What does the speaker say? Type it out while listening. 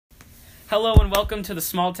Hello and welcome to the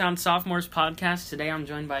Small Town Sophomores podcast. Today I'm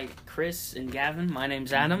joined by Chris and Gavin. My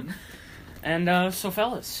name's Adam. And so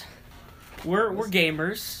fellas, we're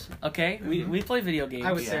gamers, okay? We play video games.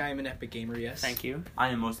 I would say I'm an epic gamer, yes. Thank you. I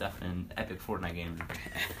am most definitely an epic Fortnite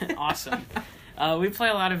gamer. Awesome. We play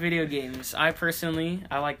a lot of video games. I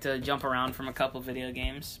like to jump around from a couple video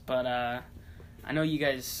games, but I know you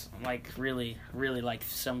guys really like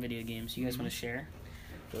some video games. You guys want to share?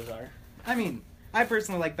 Those are. I mean, I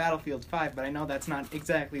personally like Battlefield 5, but I know that's not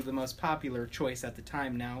exactly the most popular choice at the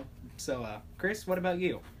time now. So, Chris, what about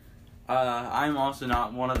you? I'm also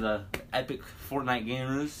not one of the epic Fortnite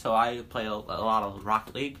gamers, so I play a lot of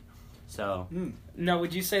Rocket League. So. No,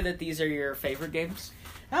 would you say that these are your favorite games?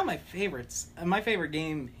 Not my favorites. My favorite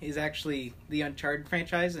game is actually the Uncharted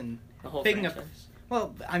franchise, and The whole picking franchise?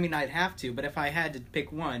 Well, I mean, I'd have to, but if I had to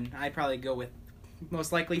pick one, I'd probably go with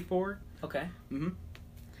most likely 4. Okay.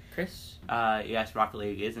 Chris? Yes, Rocket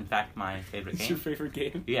League is in fact my favorite It's game. your favorite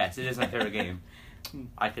game? Yes, it is my favorite game.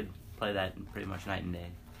 I could play that pretty much night and day.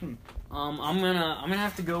 I'm gonna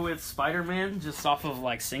have to go with Spider-Man just off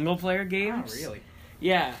of single player games. Oh, really?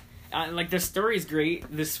 Yeah. The story's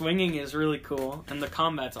great, the swinging is really cool, and the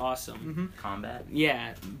combat's awesome. Combat?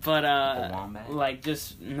 Yeah, but wombat?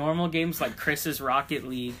 just normal games like Chris's Rocket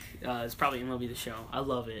League is probably MLB The Show. I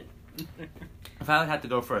love it. If I would have to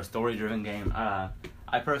go for a story-driven game,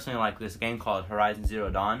 I personally like this game called Horizon Zero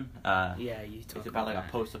Dawn. Yeah, you talk It's about a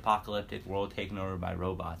post-apocalyptic world taken over by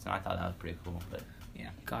robots, and I thought that was pretty cool. But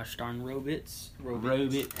gosh darn robots.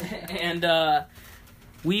 Robot. And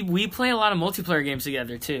we play a lot of multiplayer games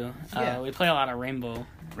together too. Yeah. We play a lot of Rainbow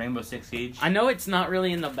Six Siege. I know it's not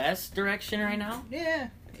really in the best direction right now. Yeah.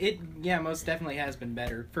 It most definitely has been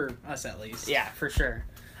better, for us at least. Yeah, for sure.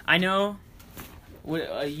 I know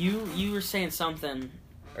you were saying something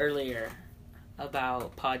earlier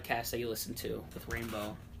about podcasts that you listen to with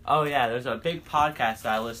Rainbow. Oh yeah, there's a big podcast that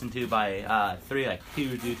I listen to by 3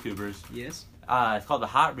 huge YouTubers. Yes. It's called the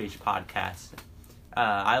Hot Reach Podcast.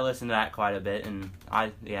 I listen to that quite a bit, and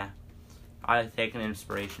I've taken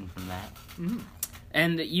inspiration from that.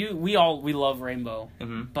 And we love Rainbow,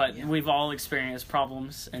 but Yeah. we've all experienced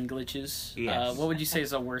problems and glitches. Yes. What would you say is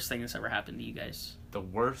the worst thing that's ever happened to you guys? The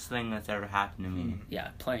worst thing that's ever happened to me.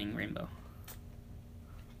 Yeah, playing Rainbow.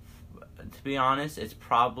 To be honest, it's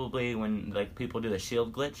probably when people do the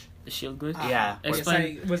shield glitch. The shield glitch? Yeah.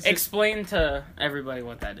 Explain to everybody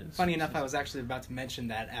what that is. Funny enough, I was actually about to mention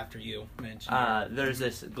that after you mentioned it. There's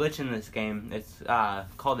this glitch in this game. It's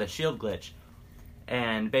called the shield glitch.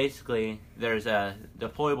 And basically, there's a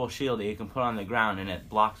deployable shield that you can put on the ground, and it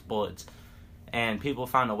blocks bullets. And people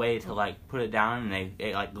found a way to put it down, and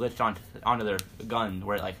it glitched onto their gun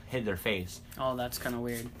where it hid their face. Oh, that's kind of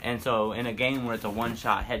weird. And so in a game where it's a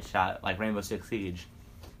one-shot headshot like Rainbow Six Siege,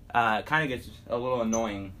 it kind of gets a little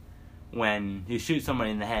annoying when you shoot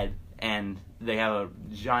somebody in the head and they have a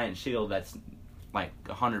giant shield that's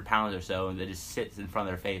 100 pounds or so that just sits in front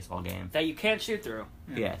of their face all game. That you can't shoot through.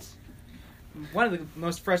 Yeah. Yes. One of the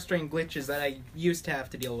most frustrating glitches that I used to have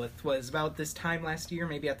to deal with was about this time last year,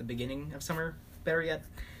 maybe at the beginning of summer, better yet.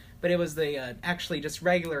 But it was the actually just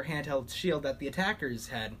regular handheld shield that the attackers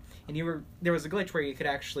had, and there was a glitch where you could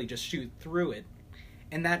actually just shoot through it,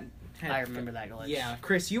 and that. I remember that glitch. Yeah,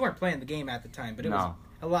 Chris, you weren't playing the game at the time, but No.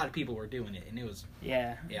 a lot of people were doing it, and it was.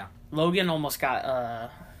 Yeah. Yeah. Logan almost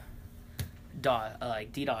got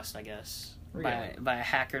DDoSed, I guess. Really? By a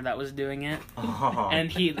hacker that was doing it. Oh.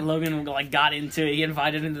 And Logan got into it. He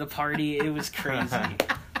invited him to the party. It was crazy.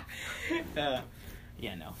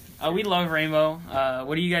 Yeah, no. We love Rainbow.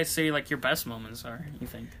 What do you guys say your best moments are, you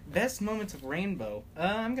think? Best moments of Rainbow.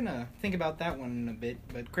 I'm gonna think about that one in a bit,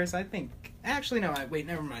 but Chris, I think... Actually, no, wait,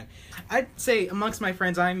 never mind. I'd say amongst my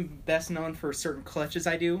friends, I'm best known for certain clutches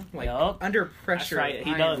I do. Yup. Under pressure. That's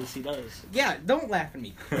right, he does. Yeah, don't laugh at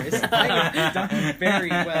me, Chris. I have done very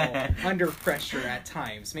well under pressure at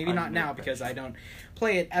times. Maybe not now because I don't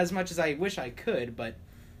play it as much as I wish I could, but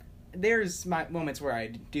there's my moments where I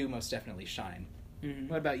do most definitely shine.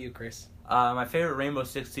 What about you, Chris? My favorite Rainbow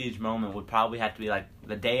Six Siege moment would probably have to be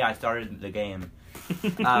the day I started the game.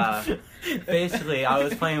 Basically, I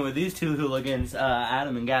was playing with these two hooligans,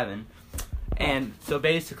 Adam and Gavin. And so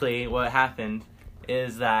basically what happened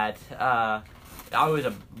is that I was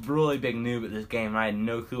a really big noob at this game, and I had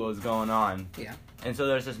no clue what was going on. Yeah. And so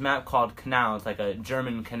there's this map called Canal. It's a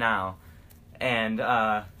German canal. And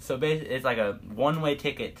so basically it's a one-way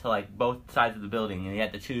ticket to both sides of the building, and you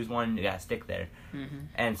have to choose one, you gotta stick there.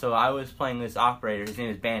 And so I was playing this operator, his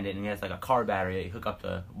name is Bandit, and he has a car battery that you hook up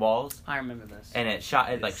to walls. I remember this. And it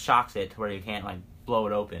shocks it to where you can't blow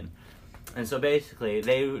it open. And so basically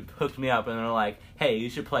they hooked me up, and they're like, hey,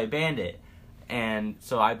 you should play Bandit. And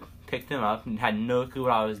so I picked him up and had no clue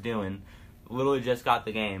what I was doing. Literally just got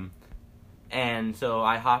the game. And so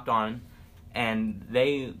I hopped on, and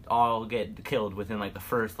they all get killed within, like, the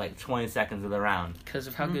first, like, 20 seconds of the round. Because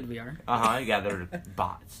of how good we are. Yeah, they're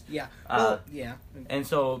bots. Yeah. Well, yeah. And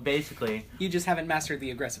so, basically... You just haven't mastered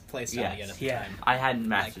the aggressive playstyle yet at the time. I hadn't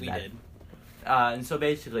mastered like we that. did. And so,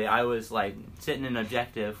 basically, I was, like, sitting in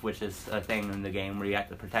objective, which is a thing in the game where you have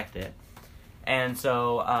to protect it. And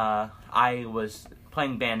so, I was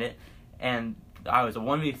playing Bandit, and I was a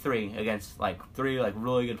 1v3 against, like, 3, like,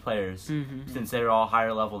 really good players, since they were all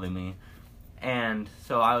higher level than me. And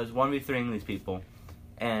so I was 1v3ing these people,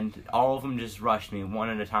 and all of them just rushed me one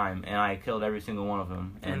at a time, and I killed every single one of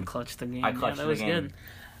them. And clutched the game. I clutched that the was game.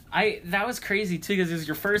 Good. That was crazy, too, because it was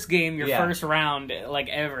your first game, your first round, like,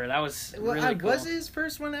 ever. That was really cool. Was his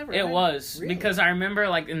first one ever? It was, really? because I remember,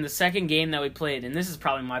 like, in the second game that we played, and this is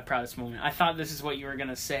probably my proudest moment, I thought this is what you were going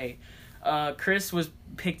to say. Chris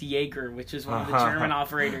picked Jaeger, which is one of the German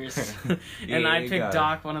operators, and I picked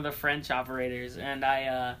Doc, one of the French operators, and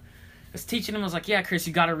I was teaching him. I was like, "Yeah, Chris,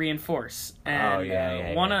 you got to reinforce."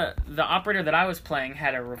 And one of the operator that I was playing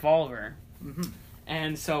had a revolver,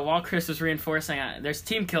 and so while Chris was reinforcing, there's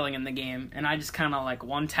team killing in the game, and I just kind of like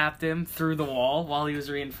one tapped him through the wall while he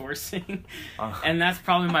was reinforcing, and that's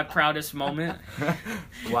probably my proudest moment.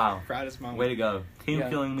 Wow, proudest moment. Way to go! Team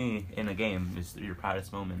killing me in a game is your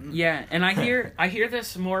proudest moment. Yeah, and I hear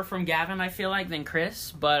this more from Gavin, I feel like, than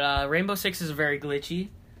Chris, but Rainbow Six is very glitchy.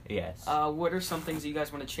 Yes. What are some things that you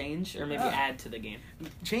guys want to change or maybe add to the game?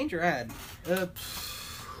 Change or add?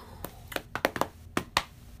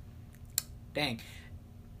 Dang.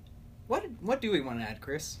 What do we want to add,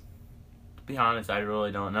 Chris? To be honest, I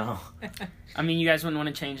really don't know. I mean, you guys wouldn't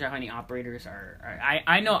want to change how many operators are.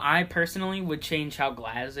 I know I personally would change how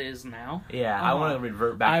Glaz is now. Yeah, I want to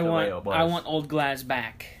revert back to the way it was. I want old Glaz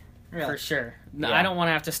back. Really? For sure. Yeah. I don't want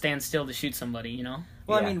to have to stand still to shoot somebody, you know?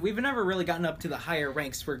 Well, I mean, we've never really gotten up to the higher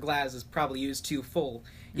ranks where Glaz is probably used to full,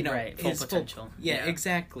 full potential. Yeah,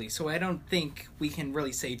 exactly. So I don't think we can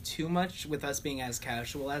really say too much with us being as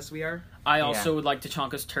casual as we are. I also would like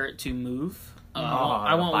Tachanka's turret to move.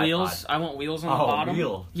 I want bipod. wheels. I want wheels on the bottom.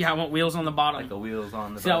 Wheel. Yeah, I want wheels on the bottom. Like the wheels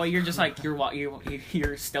on the. So that way you're just like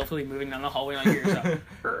you're stealthily moving down the hallway and you're yourself.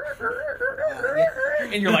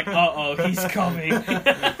 And you're like, he's coming.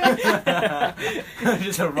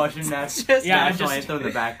 Just a Russian national anthem in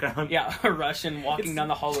the background. Yeah, a Russian walking down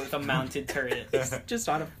the hallway with a mounted turret. Just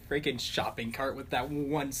on a freaking shopping cart with that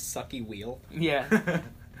one sucky wheel. Yeah.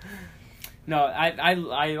 No, I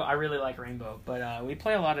really like Rainbow, but we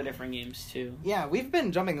play a lot of different games too. Yeah, we've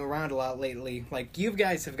been jumping around a lot lately. Like, you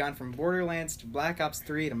guys have gone from Borderlands to Black Ops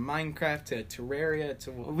 3 to Minecraft to Terraria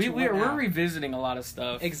to we're revisiting a lot of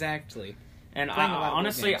stuff. Exactly. And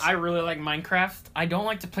honestly, I really like Minecraft. I don't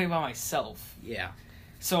like to play by myself. Yeah.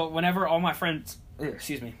 So whenever all my friends,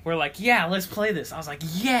 were like, yeah, let's play this, I was like,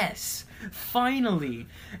 yes, finally.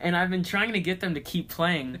 And I've been trying to get them to keep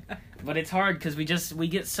playing, but it's hard because we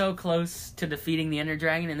get so close to defeating the Ender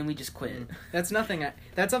Dragon and then we just quit. That's something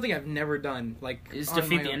I've never done. Like, is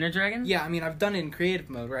defeat the Ender Dragon? Yeah, I mean, I've done it in creative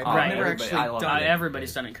mode, right? I've never actually done it.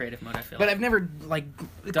 Everybody's done it in creative mode, I feel. But I've never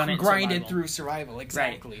done it grinded through survival.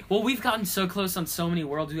 Exactly. Right. Well, we've gotten so close on so many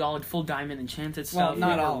worlds. We all had full diamond enchanted stuff. Well, not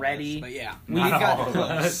we were all ready. of us, but yeah, we got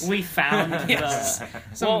close. We found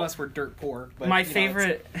some of us were dirt poor. But, my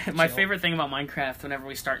favorite thing about Minecraft, whenever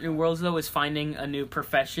we start new worlds, though, is finding a new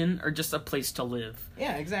profession or just a place to live.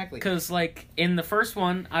 Yeah, exactly. Because, like, in the first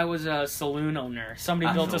one, I was a saloon owner.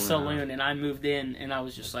 Somebody built a saloon, and I moved in, and I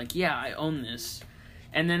was just like, yeah, I own this.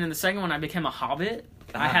 And then in the second one, I became a hobbit.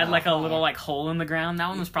 I had, like, a little, like, hole in the ground. That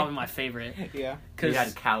one was probably my favorite. Yeah. You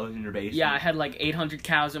had cows in your basement. Yeah, I had, like, 800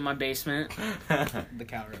 cows in my basement. The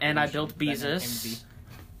cow revolution. And I built Beezus.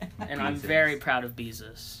 And I'm very proud of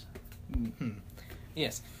Beezus. Mm-hmm.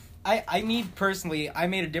 Yes. I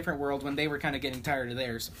made a different world when they were kind of getting tired of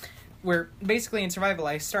theirs. Where, basically, in survival,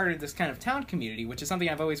 I started this kind of town community, which is something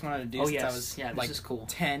I've always wanted to do since I was, this is cool.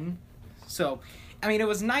 10. So, I mean, it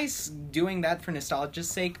was nice doing that for nostalgia's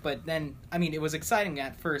sake, but then, I mean, it was exciting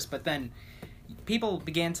at first, but then people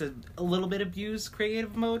began to a little bit abuse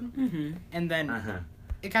creative mode, and then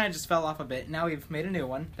it kind of just fell off a bit. Now we've made a new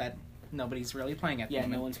one that nobody's really playing at the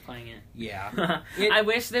moment. Yeah, no one's playing it. Yeah. I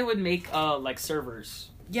wish they would make, like, servers.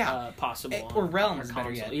 Yeah. Possible. Or realms, better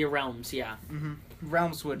yet. Yeah, realms, yeah. Mm-hmm.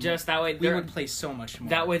 Realms would... Just that way... We would play so much more.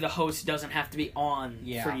 That way the host doesn't have to be on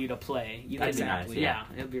for you to play. That'd be nice, yeah,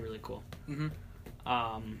 it would be really cool.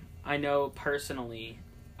 I know, personally,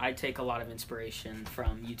 I take a lot of inspiration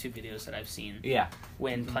from YouTube videos that I've seen. Yeah.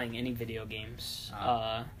 When playing any video games.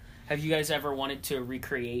 Have you guys ever wanted to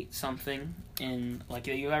recreate something in... Like,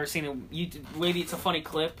 you've ever seen maybe it's a funny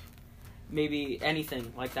clip maybe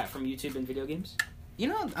anything like that from YouTube and video games? You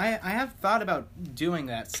know, I have thought about doing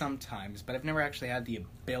that sometimes, but I've never actually had the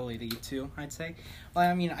ability to, I'd say. Well,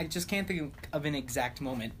 I mean, I just can't think of an exact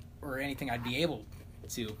moment or anything I'd be able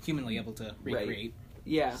to, humanly able to recreate. Right.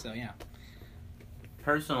 Yeah. So, yeah.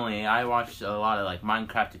 Personally, I watched a lot of like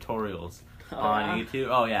Minecraft tutorials on YouTube.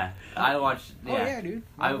 Oh yeah, I watched. Yeah. Oh yeah, dude.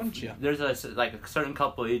 Why wouldn't you? There's a certain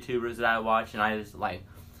couple of YouTubers that I watch, and I just like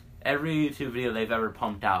every YouTube video they've ever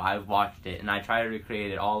pumped out. I've watched it, and I try to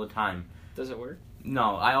recreate it all the time. Does it work?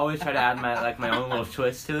 No, I always try to add my own little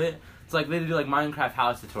twist to it. It's like they do like Minecraft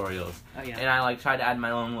house tutorials, Oh yeah. and I like try to add my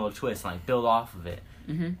own little twist and like build off of it.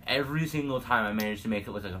 Mm-hmm. Every single time I manage to make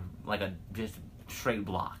it look like a just straight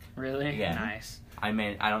block. Really? Yeah. Nice. I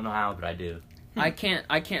don't know how, but I do. I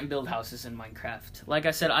can't build houses in Minecraft. Like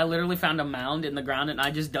I said, I literally found a mound in the ground and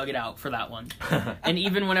I just dug it out for that one. And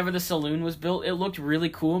even whenever the saloon was built, it looked really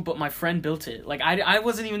cool, but my friend built it. Like I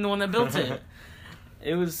wasn't even the one that built it.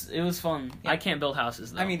 It was fun. Yeah. I can't build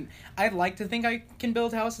houses though. I mean, I'd like to think I can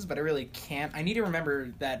build houses, but I really can't. I need to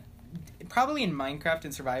remember that probably in Minecraft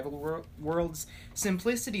and survival worlds,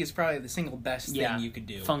 simplicity is probably the single best thing you could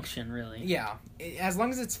do. Function, really. Yeah, as long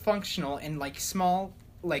as it's functional and like small,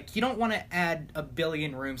 like you don't want to add a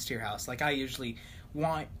billion rooms to your house like I usually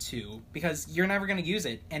want to, because you're never going to use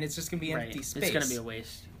it and it's just going to be empty space. It's going to be a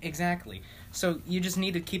waste. Exactly. So you just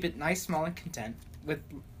need to keep it nice, small, and content with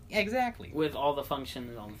with all the function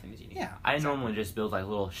and all the things you need. Yeah. I normally just build like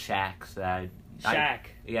little shacks that Shack.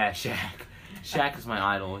 Yeah, Shaq. Shaq is my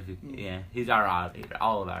idol. Yeah, he's our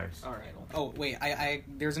all of ours. All right. Oh wait, I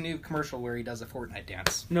there's a new commercial where he does a Fortnite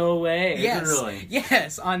dance. No way. Yes, Really?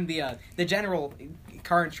 yes. On the general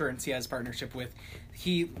car insurance he has partnership with,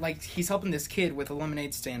 he's helping this kid with a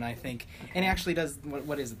lemonade stand, I think, and he actually does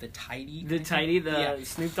what is it, the Tidy? The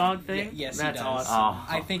Snoop Dogg thing. Yes, that's he does. awesome.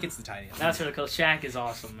 I think it's the Tidy. That's really cool. Shaq is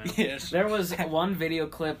awesome, man. Yes. There was one video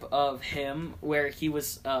clip of him where he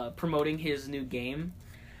was promoting his new game.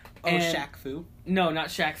 Oh, Shaq Fu? No, not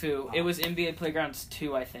Shaq Fu. It was NBA Playgrounds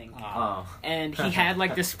 2, I think. Oh. And he had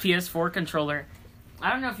like this PS4 controller.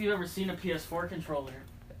 I don't know if you've ever seen a PS4 controller.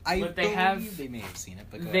 But they may have seen it,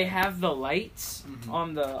 but they have the lights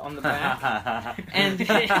on the back, and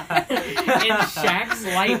and Shaq's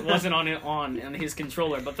light wasn't on his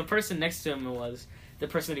controller, but the person next to him was the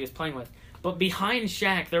person that he was playing with. But behind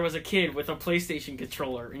Shaq, there was a kid with a PlayStation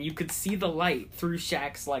controller, and you could see the light through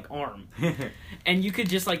Shaq's like arm, and you could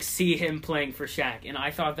just like see him playing for Shaq, and I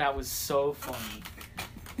thought that was so funny.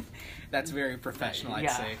 That's very professional, I'd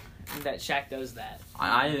say. That Shaq does that.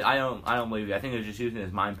 I don't believe you. I think they're just using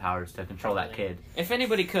his mind powers to control that kid. If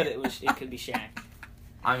anybody could, it could be Shaq.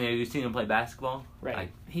 I mean, have you seen him play basketball? Right.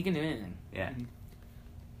 Like, he can do anything. Yeah.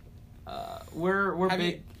 We're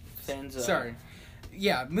big fans of... Sorry.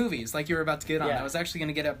 Yeah, movies, like you were about to get on. Yeah. I was actually going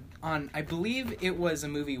to get up on, I believe it was a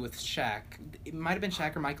movie with Shaq. It might have been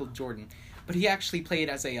Shaq or Michael Jordan. But he actually played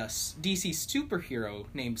as a DC superhero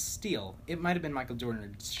named Steel. It might have been Michael Jordan or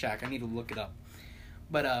Shaq. I need to look it up.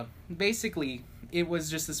 But basically, it was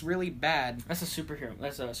just this really bad... That's a superhero.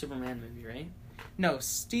 That's a Superman movie, right? No,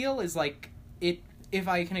 Steel is like... If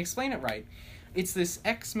I can explain it right, it's this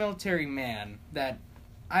ex-military man that,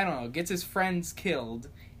 I don't know, gets his friends killed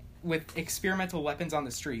with experimental weapons on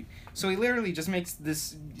the street. So he literally just makes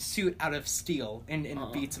this suit out of steel and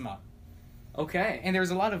beats him up. Okay. And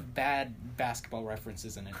there's a lot of bad basketball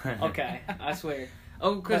references in it. Okay, I swear.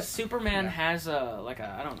 Oh, because Superman has I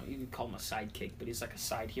don't know, you could call him a sidekick, but he's like a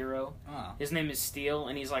side hero. Oh. His name is Steel,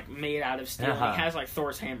 and he's like made out of steel, and he has like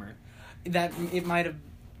Thor's hammer. That, it might have...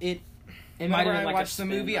 Whenever I like watched the spin,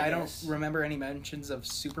 movie, I don't guess. remember any mentions of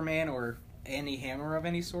Superman or any hammer of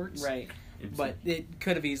any sorts. Right. But it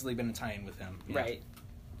could have easily been a tie-in with him. Yeah. Right.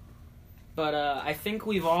 But I think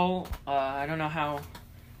we've all... I don't know how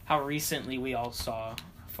recently we all saw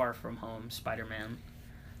Far From Home, Spider-Man.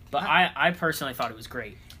 But I personally thought it was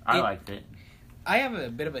great. I liked it. I have a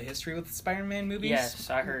bit of a history with Spider-Man movies. Yes,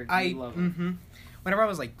 I heard you love it. Mm-hmm. Whenever I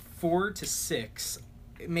was like 4 to 6,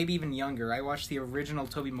 maybe even younger, I watched the original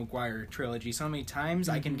Tobey Maguire trilogy so many times,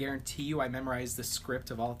 I can guarantee you I memorized the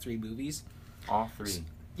script of all 3 movies. All 3.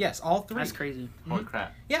 Yes, all 3. That's crazy. Holy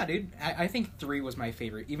crap. Yeah, dude. I think 3 was my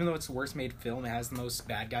favorite. Even though it's the worst made film, it has the most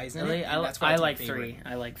bad guys in Really? it. I like 3.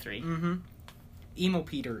 I like 3. Mm-hmm. Emo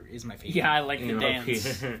Peter is my favorite. Yeah, I like the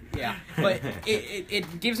dance. Yeah, but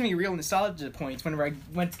it gives me real nostalgia points whenever I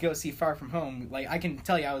went to go see Far From Home. Like, I can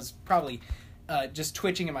tell you I was probably just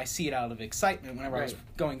twitching in my seat out of excitement whenever I was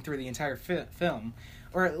going through the entire film,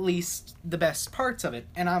 or at least the best parts of it.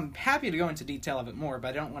 And I'm happy to go into detail of it more, but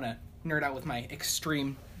I don't want to nerd out with my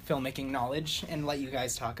extreme filmmaking knowledge and let you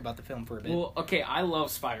guys talk about the film for a bit. Well, okay, I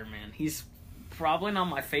love Spider-Man. He's probably not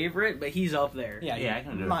my favorite, but he's up there. Yeah, Yeah, I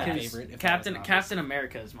can do my that. favorite. if that was an obvious. Captain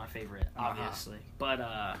America is my favorite, Uh-huh. obviously. But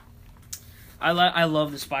I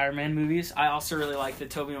love the Spider-Man movies. I also really like the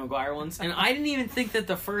Tobey Maguire ones, and I didn't even think that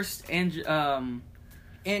the first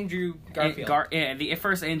Andrew Garfield. the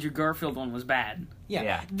first Andrew Garfield one was bad. Yeah.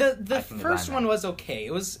 Yeah. The I can first divine one that. was okay.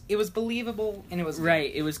 It was believable and it was good.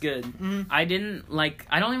 Right, it was good. Mhm. I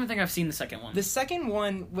don't even think I've seen the second one. The second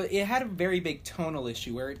one, it had a very big tonal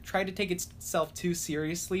issue where it tried to take itself too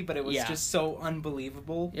seriously, but it was Yeah. just so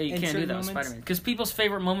unbelievable. Yeah, you in can't do certain that with moments. Spider-Man. Because people's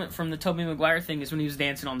favorite moment from the Tobey Maguire thing is when he was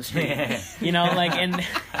dancing on the street. You know, like, and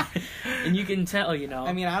you can tell, you know.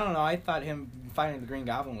 I mean, I don't know. I thought him fighting the Green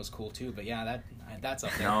Goblin was cool too, but yeah, that's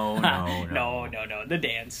up there. no, the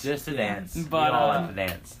dance. Just a dance. But, we all like to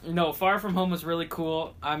dance. No, Far From Home was really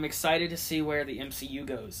cool. I'm excited to see where the MCU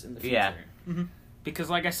goes in the future. Yeah. Mhm. Because,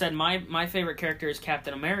 like I said, my favorite character is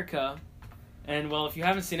Captain America. And, well, if you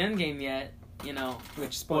haven't seen Endgame yet, you know...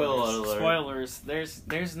 Which Spoilers.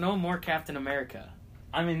 There's no more Captain America.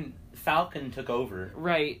 I mean, Falcon took over.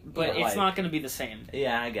 Right, but Yeah, it's not going to be the same.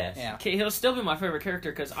 Yeah, I guess. Yeah. Okay, he'll still be my favorite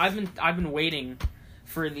character because I've been waiting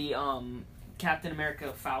for the Captain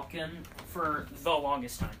America Falcon for the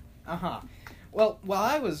longest time. Well, while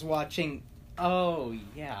I was watching, oh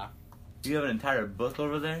yeah, You have an entire book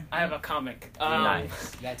over there? I have a comic.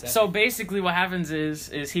 Nice. that's it. So basically, what happens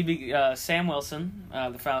is Sam Wilson,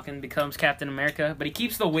 the Falcon, becomes Captain America, but he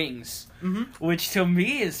keeps the wings, which to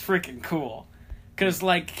me is freaking cool. Because,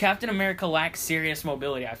 like, Captain America lacks serious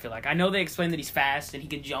mobility, I feel like. I know they explain that he's fast and he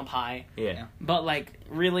can jump high. Yeah. But, like,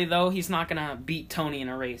 really, though, he's not going to beat Tony in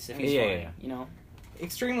a race if he's flying, you know?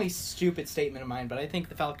 Extremely stupid statement of mine, but I think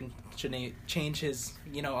the Falcon should change his,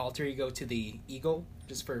 alter ego to the Eagle,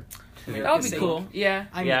 just for That would America's be sake. cool, yeah.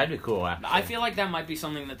 I mean, Yeah, that'd be cool, actually. I feel like that might be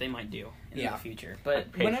something that they might do in the future.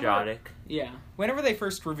 But, Patriotic. yeah. Whenever they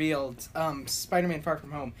first revealed Spider-Man Far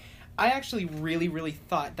From Home, I actually really, really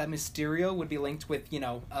thought that Mysterio would be linked with,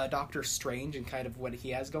 Doctor Strange and kind of what he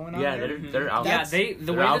has going on. Yeah, there. they're outfits. The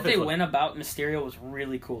their way that outfits they look- went about Mysterio was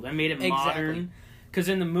really cool. They made him Exactly. modern. Because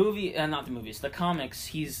in the movie, not the movies, the comics,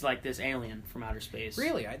 he's like this alien from outer space.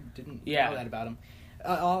 Really, I didn't Yeah. know that about him.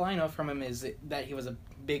 All I know from him is that he was a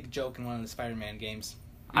big joke in one of the Spider-Man games.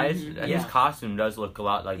 His costume does look a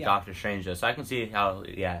lot like Yeah. Doctor Strange, though, so I can see how,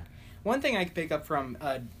 One thing I could pick up from,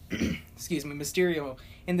 Mysterio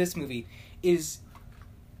in this movie is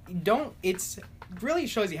it's really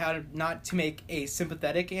shows you how to not to make a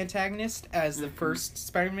sympathetic antagonist as the first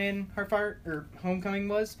Spider-Man Homecoming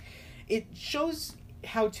was. It shows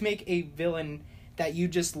how to make a villain that you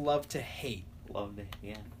just love to hate. Loved it,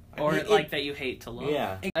 yeah. Or It- like that you hate to love.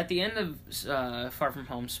 Yeah. At the end of Far From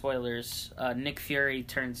Home, spoilers, Nick Fury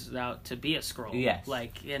turns out to be a Skrull. Yes.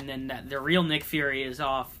 And then the real Nick Fury is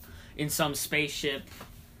off in some spaceship.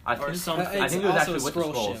 I Or think, something. I think it also was actually a with the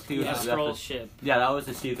Skrull Skrulls. ship. He was A that's Skrull the- ship. Yeah, that was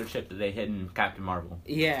the secret ship that they hid in Captain Marvel.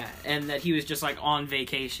 Yeah, and that he was just like on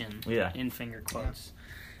vacation. Yeah. In finger quotes.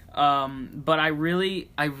 But I really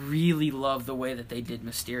love the way that they did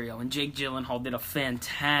Mysterio, and Jake Gyllenhaal did a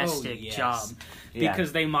fantastic job Yeah.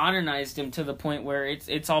 because they modernized him to the point where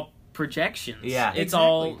it's all projections. Yeah. It's Exactly.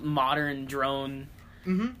 all modern drone.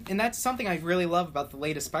 And that's something I really love about the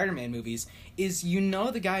latest Spider-Man movies is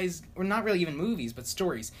the guy's, or not really even movies, but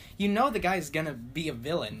stories. The guy's gonna be a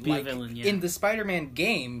villain. Yeah. In the Spider-Man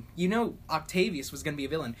game, Octavius was gonna be a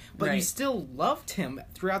villain, but you Right. still loved him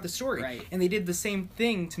throughout the story. Right. And they did the same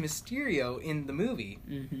thing to Mysterio in the movie.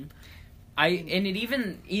 Mm-hmm. And it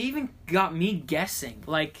even got me guessing.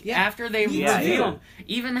 Like after they Yeah, revealed,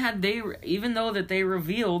 even though that they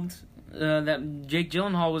revealed that Jake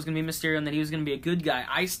Gyllenhaal was going to be Mysterio and that he was going to be a good guy,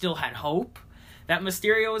 I still had hope that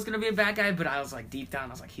Mysterio was going to be a bad guy. But I was like, deep down,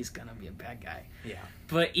 I was like, he's going to be a bad guy. Yeah.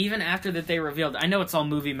 But even after that, they revealed. I know it's all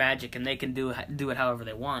movie magic and they can do it however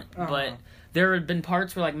they want. But there had been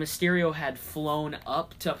parts where like Mysterio had flown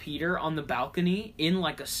up to Peter on the balcony in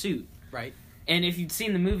like a suit. Right. And if you've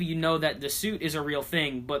seen the movie, you know that the suit is a real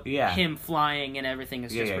thing, but him flying and everything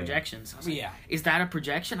is just projections. I was like, is that a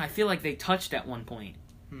projection? I feel like they touched at one point,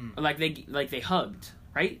 like they hugged,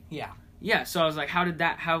 right? Yeah. Yeah. So I was like, how does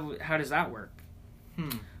that work?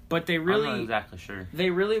 But they I'm really, not exactly sure. they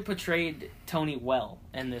really portrayed Tony well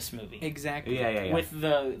in this movie. Exactly. Yeah. With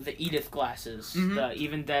the Edith glasses, the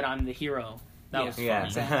Even Dead I'm the Hero. That was funny. Yeah.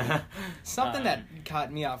 Exactly. Something that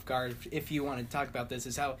caught me off guard, if you want to talk about this,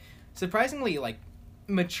 is how surprisingly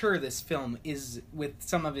mature this film is with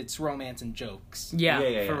some of its romance and jokes.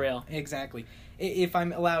 Yeah, for real. Exactly. If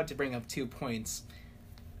I'm allowed to bring up 2 points,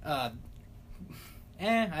 I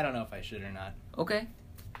don't know if I should or not. Okay.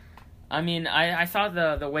 I mean, I thought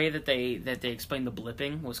the way that they explained the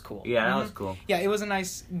blipping was cool. Yeah, that was cool. Yeah, it was a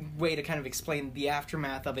nice way to kind of explain the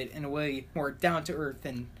aftermath of it in a way more down to earth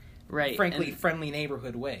and Right. frankly and, friendly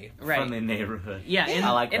neighborhood way. right. Friendly neighborhood. Yeah, Yeah,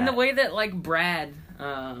 I like in the that. way that like Brad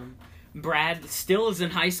still is in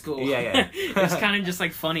high school. Yeah. It's kind of just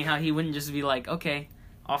like funny how he wouldn't just be like, okay,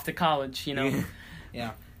 off to college, you know.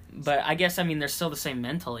 Yeah. But I guess they're still the same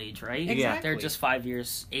mental age, right? Exactly. They're just 5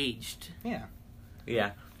 years aged. Yeah.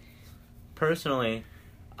 Yeah. Personally,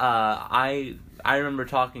 I remember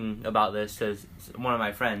talking about this to one of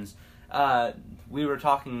my friends. We were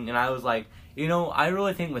talking, and I was like, I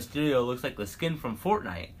really think Mysterio looks like the skin from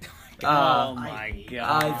Fortnite. Oh my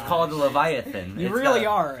god! It's called the Leviathan. You It's really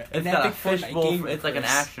got- are. It's got a fishbowl. It's like an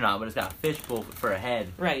astronaut, but it's got a fishbowl for a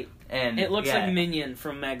head. Right. And It looks yeah. like Minion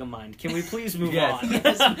from Megamind. Can we please move Yes. on?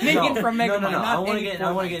 Yes. Minion from No, Megamind, no. not I want to any get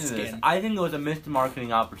Fortnite into this. skin. I think it was a missed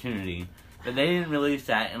marketing opportunity that they didn't release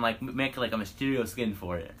that and like make like a Mysterio skin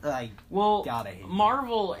for it. Well, God, I hate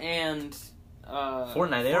Marvel and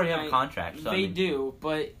Fortnite, they already have a contract. So they I mean, do,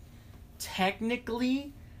 but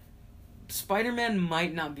technically, Spider-Man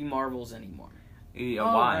might not be Marvel's anymore. Yeah,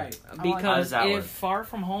 Oh, why? right. How Because does that if work? Far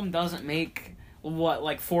From Home doesn't make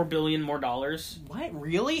like $4 billion more dollars, What?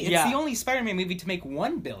 Really? It's Yeah. the only Spider-Man movie to make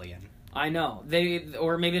 $1 billion. I know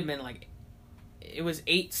or maybe it'd been like it was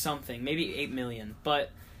 8 something, maybe 8 million. But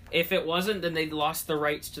if it wasn't, then they lost the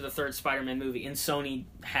rights to the third Spider-Man movie, and Sony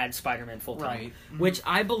had Spider-Man full time. Right. Which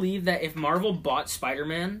I believe that if Marvel bought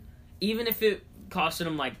Spider-Man, even if it costed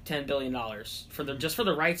them like $10 billion for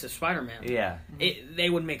the rights of Spider-Man, Yeah, they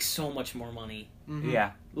would make so much more money. Mhm.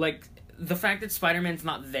 yeah, Like the fact that Spider-Man's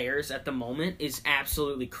not theirs at the moment is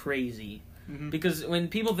absolutely crazy. Mhm. Because when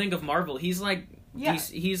people think of Marvel, he's like Yeah.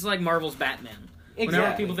 he's like Marvel's Batman. Whenever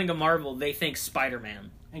Exactly. people think of Marvel, they think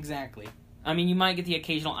Spider-Man. Exactly. I mean, you might get the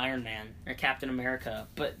occasional Iron Man or Captain America,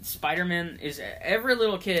 but Spider-Man is every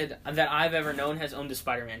little kid that I've ever known has owned a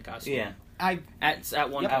Spider-Man costume. yeah. At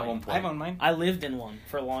one Yep. point. At one point. I've owned mine. I lived in one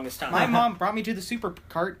for the longest time. My mom brought me to the super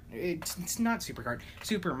cart. It's not super cart,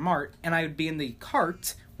 super mart, and I would be in the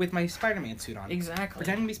cart with my Spider-Man suit on, Exactly.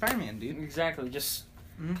 pretending to be Spider-Man, dude. Exactly. Just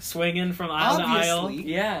Mhm. swinging from aisle to aisle.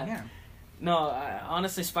 Obviously. Yeah. Yeah. No,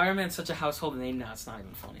 honestly, Spider-Man's such a household name now. It's not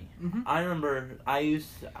even funny. I remember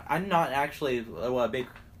I'm not actually a big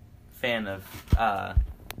fan of.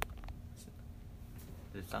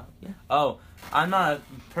 Did it stop? Yeah. Oh, I'm not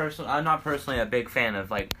personally a big fan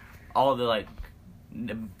of like all the like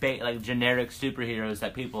generic superheroes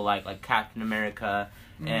that people like Captain America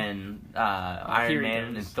and Iron here he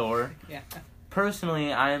Man goes. and Thor. Yeah.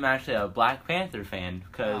 Personally, I am actually a Black Panther fan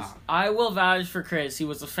because I will vouch for Chris. He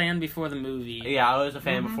was a fan before the movie. yeah, I was a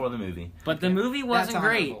fan before the movie. But the movie wasn't That's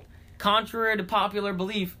great. honorable. Contrary to popular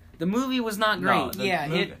belief, the movie was not great. No, the Yeah,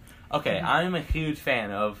 movie- okay, I'm a huge fan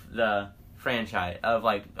of the franchise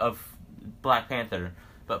of Black Panther,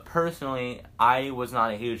 but personally, I was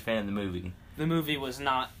not a huge fan of the movie. The movie was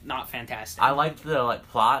not fantastic. I liked the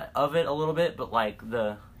plot of it a little bit, but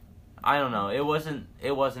I don't know, it wasn't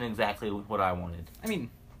exactly what I wanted. I mean,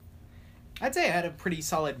 I'd say I had a pretty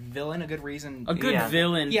solid villain, a good reason. a good Yeah.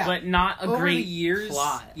 villain, Yeah. but not a over great the years,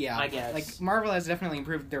 plot. yeah, I guess. like Marvel has definitely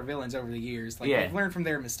improved their villains over the years. Like Yeah. they've learned from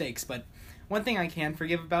their mistakes. But one thing I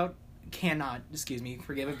forgive about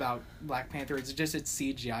Black Panther is just its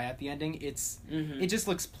CGI at the ending. Mhm. It just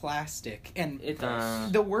looks plastic, and It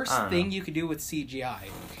does. the worst I don't thing know. you could do with CGI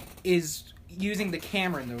is using the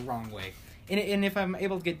camera in the wrong way. And if I'm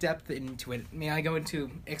able to get depth into it, may I go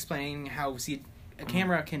into explaining how a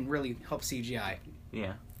camera can really help CGI?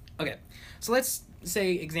 Yeah. Okay, so let's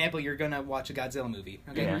say, example, you're gonna watch a Godzilla movie.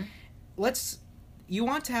 Okay, Yeah. you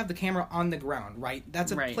want to have the camera on the ground, right?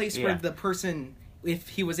 That's a Right. place Yeah. where the person, if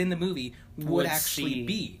he was in the movie, would Would actually see.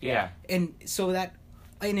 be. Yeah. And so that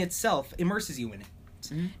in itself immerses you in it.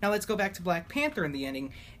 Mhm. Now let's go back to Black Panther in the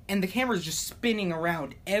ending, and the camera's just spinning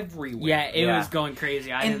around everywhere. Yeah, it Yeah. was going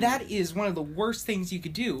crazy. And that is one of the worst things you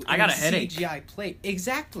could do. I in got a headache. CGI play.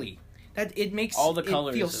 Exactly. That it makes All the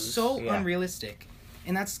colors it feel is- so Yeah. unrealistic,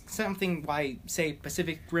 and that's something why, say,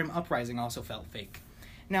 Pacific Rim Uprising also felt fake.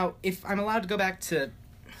 Now, if I'm allowed to go back to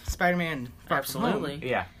Spider-Man Far From Home, Absolutely.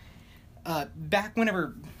 Yeah. back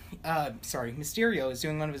whenever, Mysterio is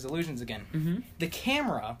doing one of his illusions again, Mhm. the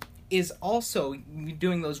camera is also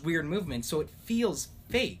doing those weird movements, so it feels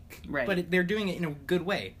fake. Right. But they're doing it in a good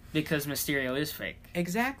way. Because Mysterio is fake.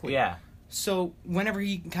 Exactly. Yeah. So whenever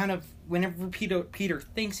Peter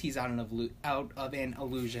thinks he's out of an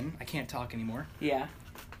illusion, I can't talk anymore. Yeah.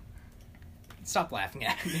 Stop laughing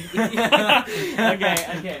at me.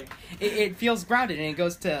 Okay. It feels grounded, and it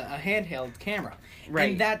goes to a handheld camera.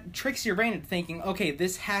 Right. And that tricks your brain into thinking, okay,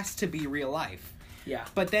 this has to be real life. Yeah.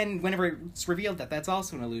 But then whenever it's revealed that that's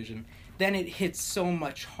also an illusion, then it hits so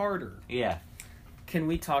much harder. Yeah. Can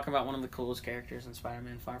we talk about one of the coolest characters in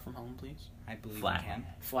Spider-Man Far From Home, please? I believe Flash. we can.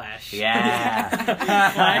 Flash.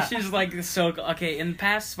 Yeah. Flash is like so... Okay, in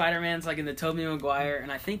past Spider-Mans, like in the Tobey Maguire,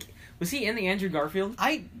 and I think... Was he in the Andrew Garfield?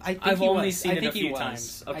 I think I've he only was. seen I it think a he few was.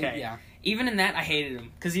 times. Okay. Yeah. Even in that, I hated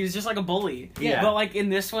him. Because he was just like a bully. Yeah. But like in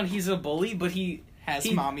this one, he's a bully, but he... Has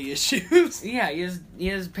mommy issues. Yeah, he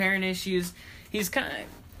has parent issues. He's kind of...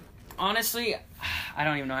 Honestly, I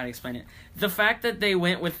don't even know how to explain it. The fact that they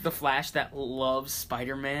went with the Flash that loves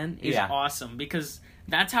Spider-Man is awesome. Because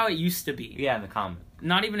that's how it used to be. Yeah, in the comic.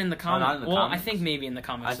 Not even in the comic. not in the well, comics? I think maybe in the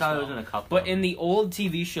comics I thought as it well. was in a couple. But in the old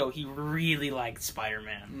TV show, he really liked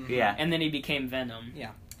Spider-Man. Yeah. And then he became Venom.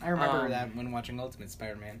 Yeah. I remember that when watching Ultimate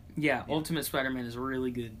Spider-Man. Yeah, Ultimate Spider-Man is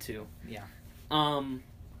really good, too. Yeah.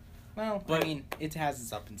 Well, I mean, it has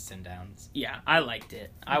its ups and downs. Yeah, I liked it.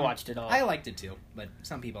 I watched it all. I liked it too, but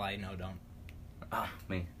some people I know don't.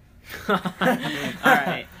 Me.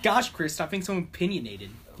 Alright. Gosh, Chris, stop being so opinionated.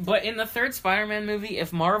 But in the third Spider-Man movie,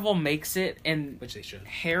 if Marvel makes it and Which they should.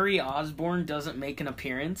 Harry Osborn doesn't make an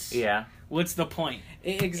appearance, Yeah. what's the point?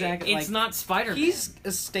 Exactly. It's not Spider-Man. He's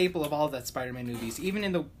a staple of all the Spider-Man movies, even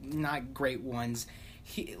in the not great ones.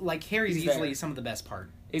 Harry's He's easily there. some of the best part.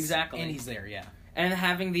 Exactly. And he's there, yeah. And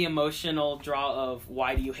having the emotional draw of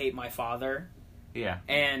why do you hate my father? Yeah.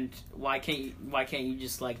 And why can't you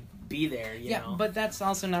just like be there, you know? But that's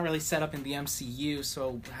also not really set up in the MCU,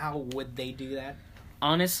 so how would they do that?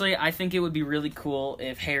 Honestly, I think it would be really cool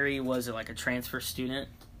if Harry was like a transfer student,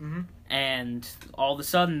 and all of a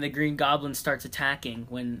sudden the Green Goblin starts attacking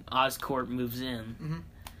when Oscorp moves in.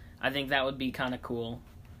 I think that would be kind of cool.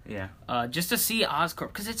 Yeah. Just to see Oscorp,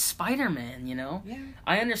 because it's Spider-Man, you know? Yeah.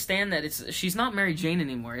 I understand that she's not Mary Jane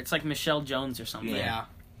anymore. It's like Michelle Jones or something. Yeah.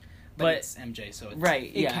 But But it's MJ, so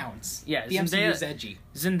it counts. Yeah, The MCU's edgy.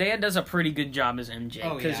 Zendaya does a pretty good job as MJ.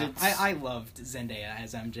 Oh, yeah. It's, I loved Zendaya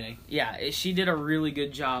as MJ. Yeah, she did a really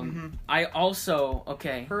good job. I also...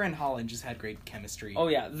 Okay. Her and Holland just had great chemistry. Oh,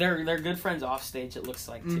 yeah. They're good friends off stage, it looks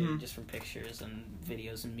like, too. Just from pictures and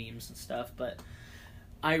videos and memes and stuff. But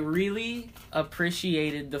I really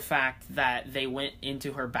appreciated the fact that they went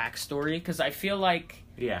into her backstory, because I feel like...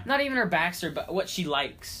 Yeah. Not even her backstory, but what she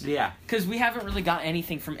likes. Yeah. Because we haven't really got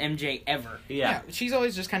anything from MJ ever. Yeah. She's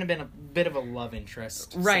always just kind of been a bit of a love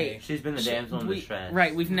interest. Right. She's been the damsel in distress.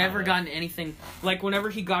 Right, we've never gotten anything. Like,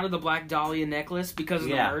 whenever he got her the Black Dahlia necklace because of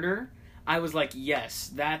the murder, I was like,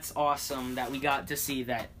 yes, that's awesome that we got to see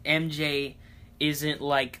that MJ isn't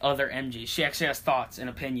like other MJs. She actually has thoughts and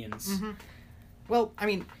opinions. Well, I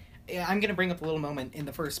mean, I'm going to bring up a little moment in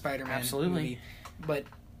the first Spider-Man movie. But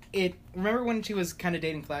remember when she was kind of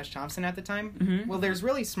dating Flash Thompson at the time? Well, there's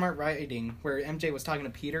really smart writing where MJ was talking to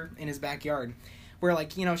Peter in his backyard, where,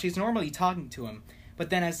 like, you know, she's normally talking to him, but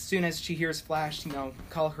then as soon as she hears Flash, you know,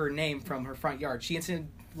 call her name from her front yard, she instantly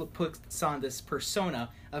puts on this persona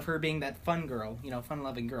of her being that fun girl, you know,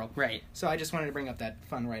 fun-loving girl. Right. So I just wanted to bring up that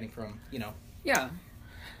fun writing from, you know. Yeah.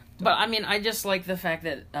 But, I mean, I just like the fact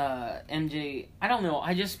that MJ... I don't know,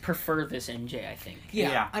 I just prefer this MJ, I think.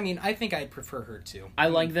 Yeah. I mean, I think I'd prefer her, too. I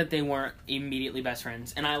like that they weren't immediately best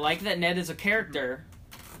friends. And I like that Ned is a character,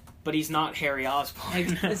 but he's not Harry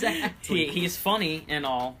Osborn. Exactly. He's funny and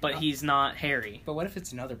all, but he's not Harry. But what if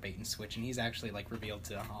it's another bait and switch, and he's actually, like, revealed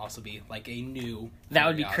to also be, like, a new... That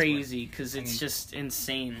would be Harry crazy, because it's just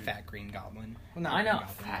insane. Fat Green Goblin. Well, not I know. Green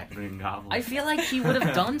Goblin, Fat Green Goblin. I feel like he would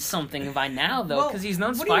have done something by now, though, because he's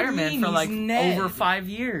known what do you Spider-Man mean? for, like, He's Ned. over 5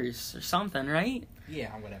 years or something, right?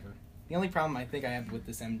 Yeah, whatever. The only problem I think I have with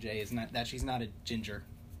this MJ is not that she's not a ginger.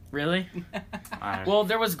 Really? Well,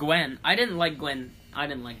 there was Gwen. I didn't like Gwen.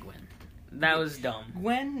 That was dumb.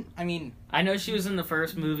 Gwen, I mean... I know she was in the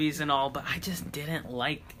first movies and all, but I just didn't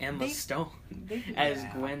like Emma Stone as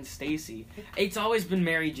Gwen Stacy. It's always been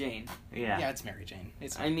Mary Jane. Yeah, it's Mary Jane.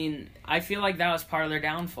 I mean, I feel like that was part of their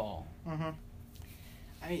downfall.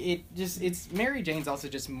 It's Mary Jane's also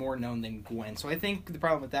just more known than Gwen, so I think the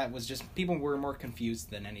problem with that was just people were more confused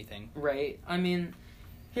than anything. Right. I mean,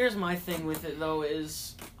 here's my thing with it, though,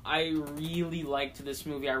 is I really liked this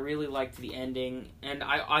movie. I really liked the ending, and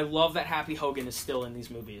I love that Happy Hogan is still in these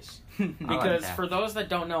movies. Because for those that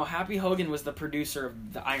don't know, Happy Hogan was the producer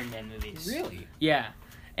of the Iron Man movies. Really? Yeah.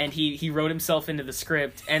 And he wrote himself into the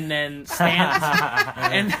script, and then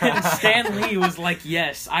Stan Lee was like,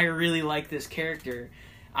 yes, I really like this character.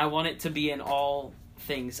 I want it to be in all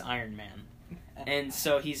things Iron Man. And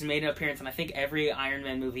so he's made an appearance in, I think, every Iron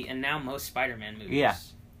Man movie, and now most Spider-Man movies. Yeah.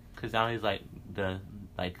 Because now he's like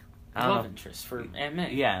love interest for Aunt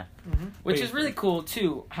May. Yeah. Which is really cool,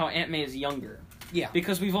 too, how Aunt May is younger. Yeah.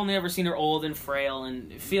 Because we've only ever seen her old and frail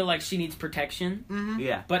and feel like she needs protection. Mm-hmm.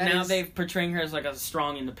 Yeah. But That now is- they've portraying her as like a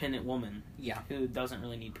strong, independent woman Yeah. who doesn't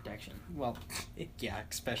really need protection. Well, yeah,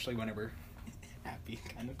 especially whenever happy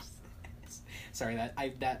kind of. Sorry,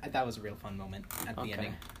 that was a real fun moment at the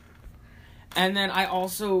ending. And then I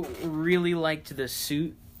also really liked the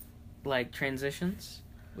suit, like, transitions.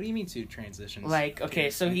 What do you mean suit transitions? Like, okay,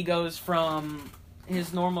 so he goes from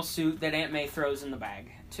his normal suit that Aunt May throws in the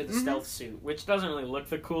bag to the stealth suit, which doesn't really look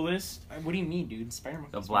the coolest. What do you mean, dude? Spider-Man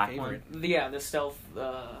The was black my favorite. Yeah, the stealth,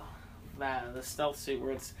 the stealth suit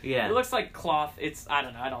where it's, Yeah. it looks like cloth. It's, I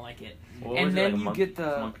don't know, I don't like it. What And was it, then like a you monkey, get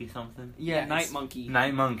the- monkey something. Yeah, Yeah, Night it's- Monkey.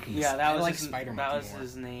 Night monkeys. Yeah, that I was like his, Spider that Monkey was more.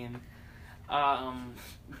 his name.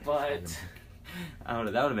 But That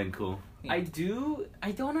would have been cool. Yeah.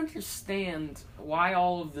 I don't understand why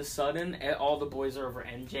all of the sudden all the boys are over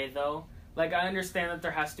MJ though. Like, I understand that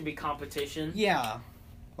there has to be competition. Yeah,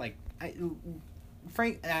 like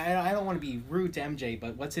Frank. I don't want to be rude to MJ,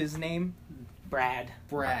 but what's his name? Brad.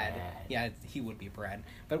 Brad. Yeah, he would be Brad.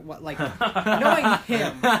 But what, like, knowing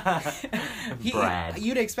him, Brad.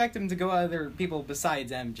 you'd expect him to go other people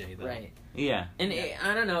besides MJ, though. Right. Yeah. And Yeah.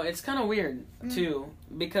 I don't know, it's kind of weird, too,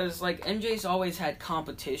 because, like, MJ's always had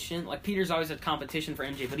competition. Like, Peter's always had competition for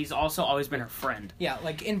MJ, but he's also always been her friend. Yeah,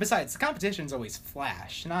 like, and besides, the competition's always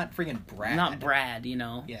Flash, not friggin' Brad. Not Brad, you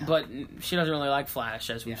know? Yeah. But she doesn't really like Flash,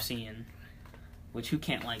 as we've Yeah. seen. Which, who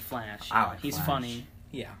can't like Flash? I like He's Flash. funny.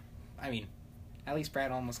 Yeah, I mean, at least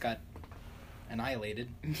Brad almost got annihilated.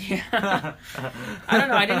 Yeah. I don't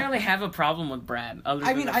know, I didn't really have a problem with Brad. Other I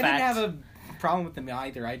than mean, the I didn't fact- have a problem with him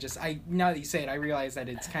either. Now that you say it, I realize that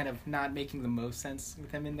it's kind of not making the most sense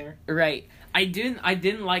with him in there. Right. I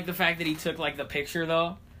didn't like the fact that he took, like, the picture,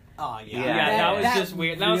 though. Oh, Yeah. Yeah, that was that just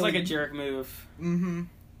weird. That was like a really- jerk move. Mm-hmm.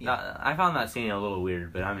 I found that scene a little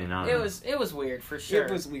weird, but I mean, I don't know. It was weird, for sure.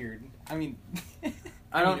 It was weird. I mean,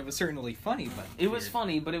 I don't- it was certainly funny, but It was weird.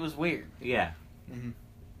 funny, but it was weird. Yeah. Mhm.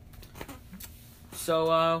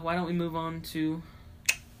 So, why don't we move on to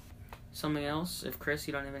something else? If, Chris,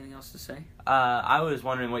 you don't have anything else to say? I was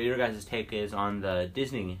wondering what your guys' take is on the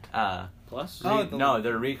Disney. Plus? Oh, No,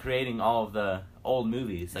 they're recreating all of the old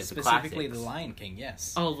movies, like Specifically the The classics. Lion King,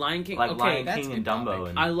 yes. Oh, Lion King? Like Okay, Lion that's King a and good Dumbo. topic.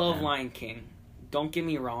 And, I love yeah. Lion King. Don't get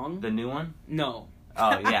me wrong. The new one? No.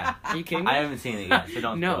 Oh, yeah. Are you kidding me? I haven't seen it yet, so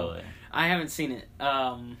don't No. spoil it. I haven't seen it.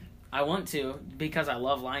 I want to, because I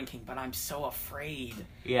love Lion King, but I'm so afraid.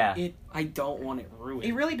 Yeah. I don't want it ruined.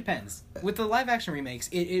 It really depends. With the live action remakes,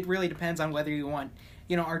 it really depends on whether you want,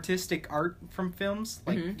 artistic art from films,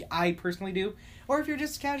 like Mhm. I personally do, or if you're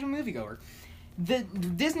just a casual moviegoer. The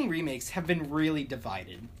Disney remakes have been really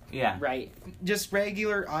divided. Yeah. Right. Just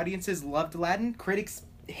regular audiences loved Aladdin, critics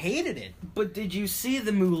hated it. But did you see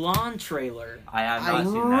the Mulan trailer? I have I not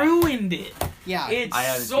seen that. Ruined it. Yeah, It's I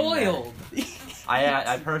haven't seen that. soiled.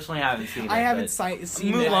 I personally haven't seen it. I haven't but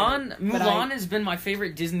seen Mulan it, but I- has been my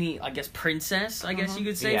favorite Disney, I guess, princess, I guess you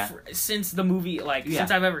could say, Yeah. since the movie, Yeah.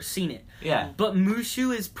 since I've ever seen it. Yeah. But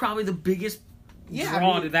Mushu is probably the biggest Yeah,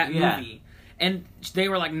 draw I mean, to that yeah. movie. And they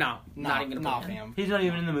were like, no, not even gonna put him. fam. He's not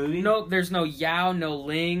even in the movie? Nope, there's no Yao, no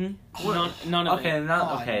Ling, none of Okay, it.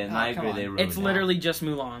 okay, Oh, I come agree on. they ruined It's that. literally just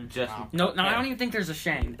Mulan. Just... Wow. No, I okay. don't even think there's a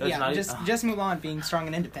Shang. It's Yeah, not- just Mulan being strong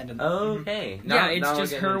and independent. Okay. Yeah, Now- it's now we're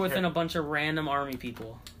just getting her into- within a bunch of random army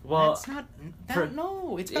people. Well, That's not. for-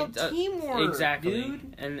 No, it's about It, teamwork, exactly.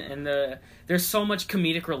 dude. And there's so much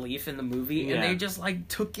comedic relief in the movie, and Yeah. they just like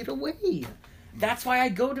took it away. That's why I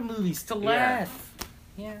go to movies to Yeah. laugh.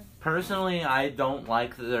 Yeah. personally, I don't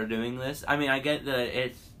like that they're doing this. I mean, I get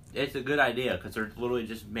that it's a good idea because they're literally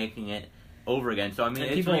just making it over again. So I mean, And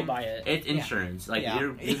it's people will re- buy it. It's insurance. Like Yeah.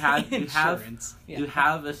 you have Insurance. Yeah. you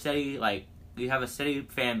have a steady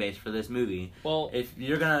fan base for this movie. Well, If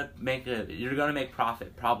you're gonna make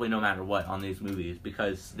profit probably no matter what on these movies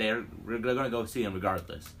because they're gonna go see them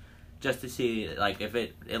regardless, just to see like if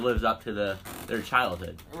it lives up to their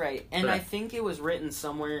childhood. right. And But I think it was written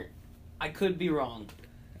somewhere. I could be wrong,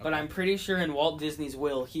 but I'm pretty sure in Walt Disney's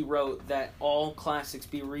will he wrote that all classics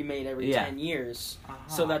be remade every Yeah. 10 years, Uh-huh.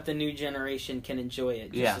 so that the new generation can enjoy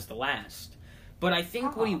it just Yeah. as the last. But I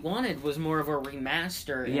think what he wanted was more of a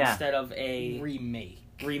remaster Yeah. instead of a remake.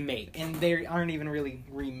 remake. And they aren't even really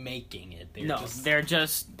remaking it. They're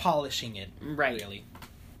just polishing it. right. Really.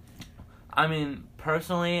 I mean,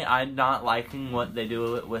 personally, I'm not liking what they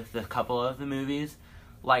do with a couple of the movies.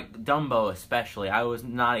 Like Dumbo especially. I was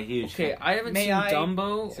not a huge Okay, fan. I haven't May seen I-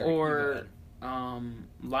 Dumbo Sorry, you go or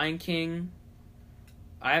Lion King.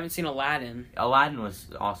 I haven't seen Aladdin. Aladdin was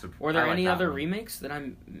awesome. Were there I like any that other one. remakes that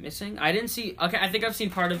I'm missing? I didn't see. Okay, I think I've seen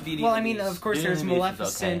part of Beauty. Well, and I the mean, Beast. of course, Beauty there's and the Beast is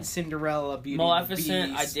Maleficent, okay. Cinderella, Beauty Maleficent,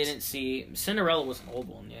 and the I Beast. didn't see. Cinderella was an old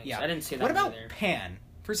one. Yeah, I didn't see that. What about either. Pan?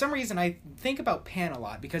 For some reason, I think about Pan a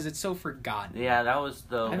lot because it's so forgotten. Yeah, that was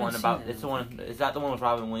the haven't one seen about. it, It's the I don't one. Is that the one with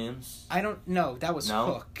Robin Williams? I don't know. That was No?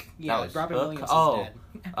 Hook. Yeah, was Robin Hook? Williams Oh. is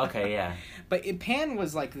dead. Okay, yeah. But Pan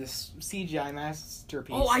was like this CGI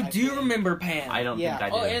masterpiece. Oh, I do think. remember Pan. I don't Yeah.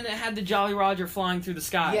 think I Oh, did. and it had the Jolly Roger flying through the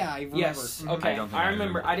sky. Yeah, I remember. Yes. Mhm. Okay. I don't think I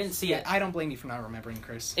remember. remember I didn't see Yeah, it. I don't blame you for not remembering,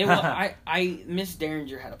 Chris. It was, I Miss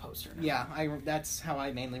Derringer had a poster. Yeah, that's how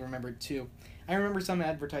I mainly remember it too. I remember some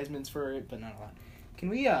advertisements for it, but not a lot. Can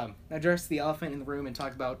we address the elephant in the room and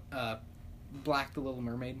talk about Black the Little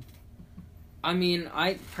Mermaid? I mean,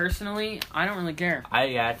 I personally, I don't really care.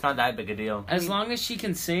 It's not that big a deal. As long as she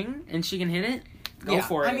can sing and she can hit it, go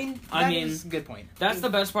for it. I mean, that's a good point. That's the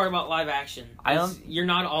best part about live action. I is don't- You're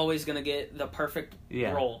not always gonna get the perfect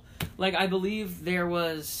Yeah. role. Like I believe there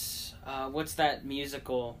was, what's that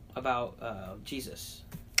musical about Jesus?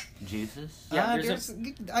 Jesus? Yeah,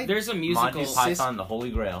 there's a musical. Monty Python, the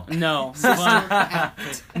Holy Grail. No,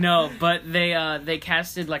 but, no, but they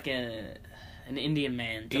casted like an Indian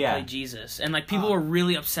man to play Jesus, and like people were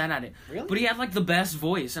really upset at it. Really? But he had like the best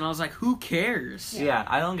voice, and I was like, who cares? Yeah,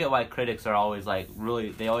 I don't get why critics are always like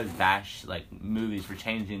they always bash like movies for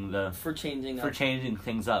changing For changing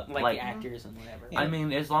things up. like the actors and whatever. I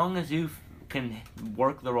mean, as long as you can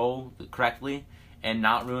work the role correctly and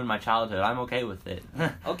not ruin my childhood, I'm okay with it.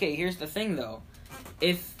 Okay, here's the thing though,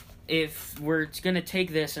 if we're gonna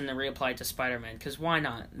take this and then reapply it to Spider-Man, because why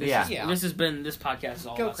not? This podcast is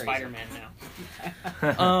all Go about crazy. Spider-Man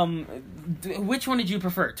now. Which one did you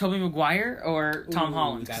prefer, Tobey Maguire or Tom Ooh,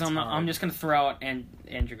 Holland? Because that's hard. I'm just gonna throw out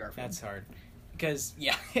Andrew Garfield. That's hard. Because,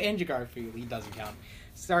 Andrew Garfield, he doesn't count.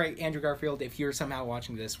 Sorry, Andrew Garfield, if you're somehow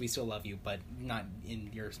watching this, we still love you, but not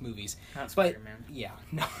in your movies. Not But, Spider-Man. yeah,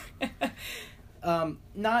 no.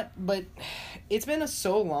 But it's been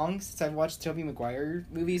so long since I've watched Tobey Maguire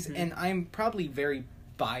movies, and I'm probably very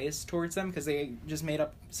biased towards them because they just made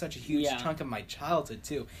up such a huge chunk of my childhood,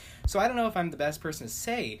 too. So I don't know if I'm the best person to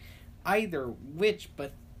say either which,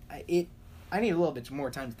 but I need a little bit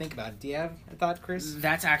more time to think about it. Do you have a thought, Chris?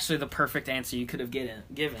 That's actually the perfect answer you could have given.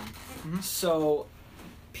 Mm-hmm. So,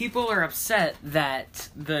 people are upset that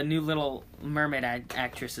the new Little Mermaid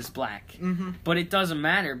actress is black. Mm-hmm. But it doesn't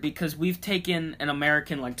matter because we've taken an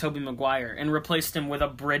American like Tobey Maguire and replaced him with a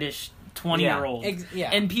British 20-year-old.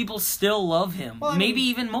 And people still love him. Well, Maybe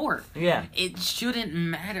even more. Yeah. It shouldn't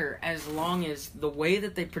matter as long as the way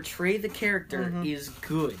that they portray the character is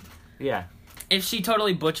good. Yeah. If she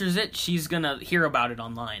totally butchers it, she's gonna hear about it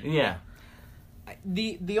online. Yeah.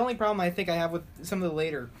 The only problem I think I have with some of the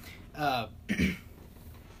later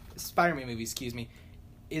Spider-Man movies,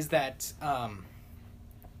 is that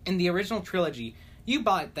in the original trilogy, you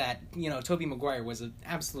bought that, Tobey Maguire was an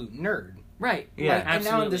absolute nerd. Right. Yeah. And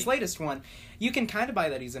absolutely. now in this latest one, you can kind of buy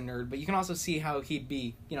that he's a nerd, but you can also see how he'd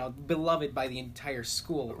be, beloved by the entire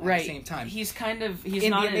school at the same time. He's in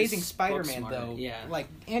not The Amazing as Spider-Man, book-smart. though, Yeah. like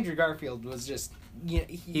Andrew Garfield was just.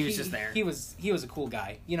 He was just there. He was a cool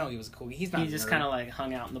guy. He was a cool guy. He's not. He just kind of like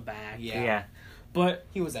hung out in the back. Yeah. But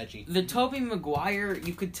He was edgy. the Tobey Maguire,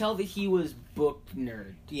 you could tell that he was book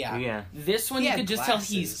nerd. Yeah. Yeah. This one, He you had could just glasses.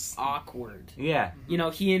 tell he's awkward. Yeah.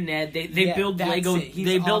 He and Ned, they Yeah, build that's Lego. it. He's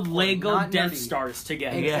They build awkward, Lego not Death nerdy. Stars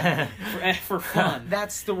together Yeah. for fun.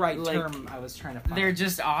 That's the right Like, term I was trying to find. They're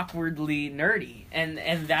just awkwardly nerdy,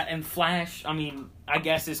 and Flash, I mean, I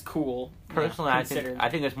guess is cool. Personally, considered. I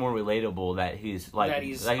think it's more relatable that he's like That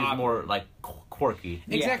he's more like quirky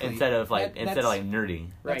Exactly. instead of That's nerdy.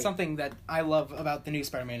 That's Right. something that I love about the new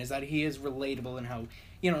Spider-Man is that he is relatable and how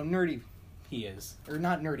nerdy he is, or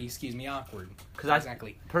not nerdy, awkward.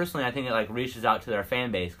 Exactly. Personally, I think it like reaches out to their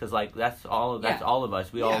fan base because like that's all of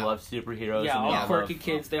us. We all love superheroes. Yeah, and we all all quirky love,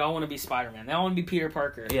 kids. They all want to be Spider-Man. They all want to be Peter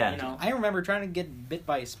Parker. Yeah. I remember trying to get bit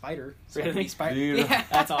by a spider. So I could Really? be Spider. Do you? Yeah.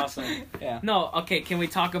 That's awesome. Yeah. No, okay. Can we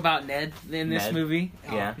talk about Ned in this Ned? movie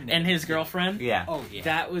Yeah. and his girlfriend? Yeah. Oh yeah.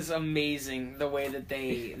 That was amazing the way that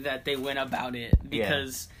they went about it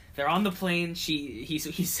because they're on the plane. He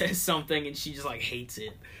says something and she just like hates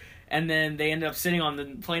it, and then they end up sitting on the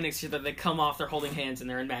plane next to each other. They come off, they're holding hands and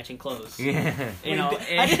they're in matching clothes. Yeah.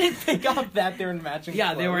 I didn't think of that. They're in matching.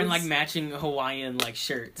 Yeah, they were in clothes. like matching Hawaiian like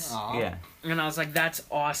shirts. Aw. Yeah. And I was like, that's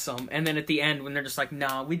awesome. And then at the end, when they're just like,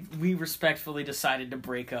 nah, we respectfully decided to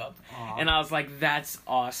break up. Aw. And I was like, that's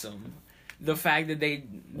awesome. The fact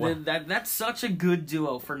that that's such a good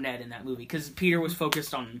duo for Ned in that movie. Because Peter was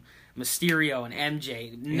focused on Mysterio and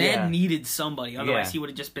MJ. Ned needed somebody, otherwise he would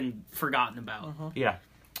have just been forgotten about. Yeah.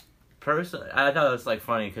 Personally, I thought it was like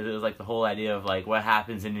funny because it was like the whole idea of like what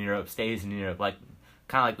happens in Europe stays in Europe, like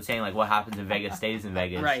kind of like the saying like what happens in Vegas stays in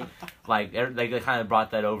Vegas. Right. Like they kind of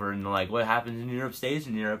brought that over and like what happens in Europe stays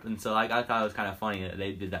in Europe, and so like I thought it was kind of funny that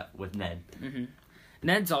they did that with Ned. Mm-hmm.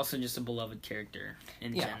 Ned's also just a beloved character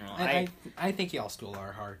in general. I think he all stole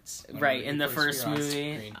our hearts. Right, in the first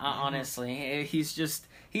movie, honestly. He's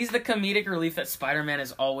the comedic relief that Spider-Man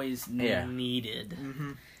has always needed.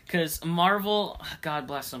 Because Marvel, God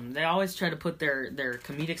bless them, they always try to put their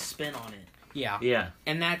comedic spin on it. Yeah. Yeah.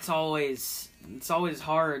 And it's always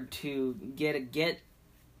hard to get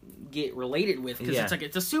related with, because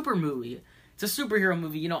it's a super movie. It's a superhero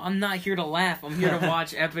movie. You know, I'm not here to laugh. I'm here to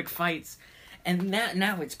watch epic fights. And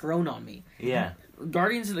now it's grown on me. Yeah.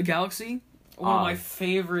 Guardians of the Galaxy, one of my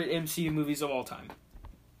favorite MCU movies of all time.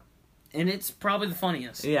 And it's probably the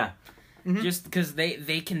funniest. Yeah. Just because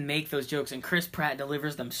they can make those jokes, and Chris Pratt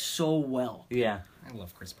delivers them so well. Yeah. I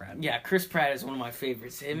love Chris Pratt. Yeah, Chris Pratt is one of my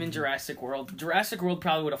favorites. Him in Jurassic World. Jurassic World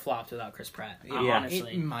probably would have flopped without Chris Pratt,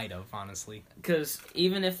 honestly. It might have, honestly. Because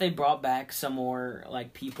even if they brought back some more,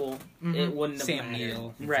 like, people, it wouldn't have Sam mattered.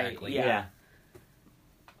 Neill. Right, Exactly. yeah.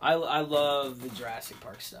 I love the Jurassic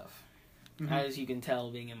Park stuff. As you can tell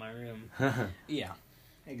being in my room. Yeah,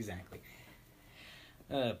 exactly.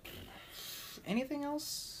 Anything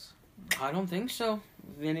else? I don't think so.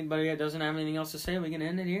 If anybody doesn't have anything else to say, we can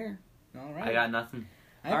end it here. All right. I got nothing.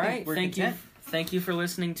 All right, thank you. Thank you for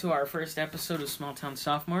listening to our first episode of Small Town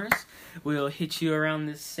Sophomores. We'll hit you around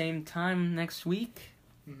this same time next week.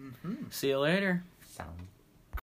 See you later. Sound.